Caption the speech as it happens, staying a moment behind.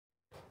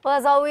Well,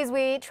 as always,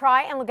 we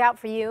try and look out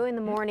for you in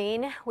the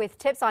morning with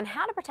tips on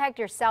how to protect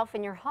yourself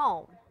and your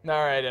home.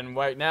 All right, and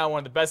right now, one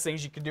of the best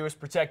things you can do is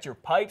protect your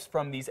pipes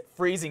from these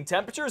freezing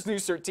temperatures.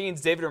 News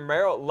 13's David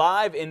Romero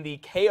live in the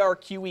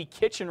KRQE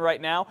kitchen right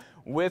now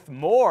with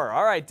more.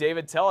 All right,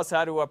 David, tell us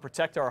how to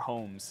protect our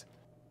homes.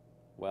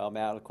 Well,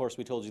 Matt, of course,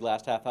 we told you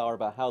last half hour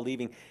about how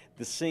leaving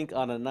the sink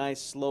on a nice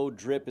slow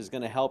drip is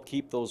going to help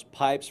keep those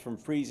pipes from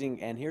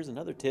freezing. And here's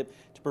another tip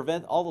to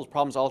prevent all those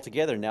problems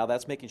altogether. Now,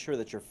 that's making sure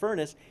that your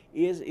furnace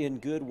is in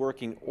good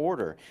working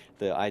order.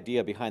 The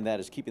idea behind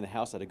that is keeping the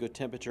house at a good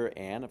temperature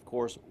and, of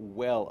course,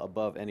 well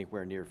above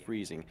anywhere near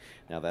freezing.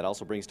 Now, that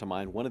also brings to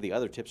mind one of the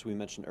other tips we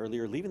mentioned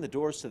earlier, leaving the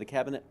doors to the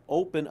cabinet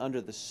open under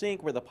the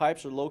sink where the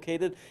pipes are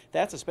located.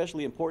 That's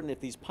especially important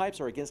if these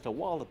pipes are against a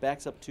wall that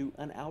backs up to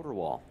an outer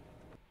wall.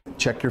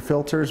 Check your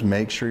filters,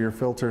 make sure your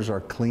filters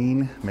are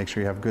clean, make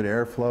sure you have good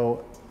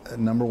airflow.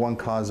 Number one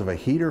cause of a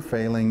heater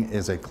failing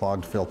is a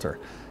clogged filter.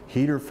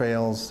 Heater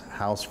fails,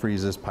 house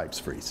freezes, pipes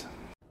freeze.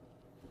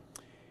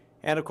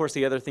 And of course,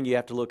 the other thing you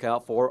have to look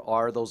out for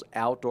are those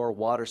outdoor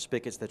water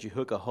spigots that you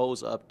hook a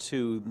hose up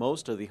to.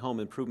 Most of the home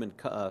improvement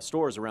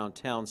stores around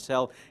town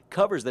sell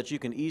covers that you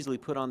can easily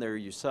put on there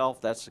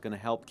yourself. That's going to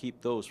help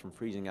keep those from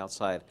freezing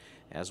outside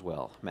as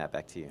well. Matt,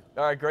 back to you.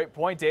 All right, great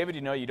point, David.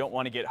 You know you don't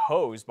want to get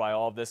hosed by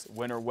all of this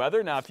winter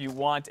weather. Now, if you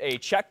want a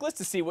checklist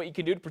to see what you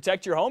can do to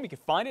protect your home, you can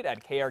find it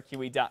at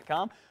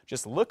krqe.com.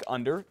 Just look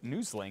under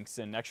news links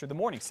and actually the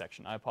morning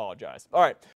section. I apologize. All right,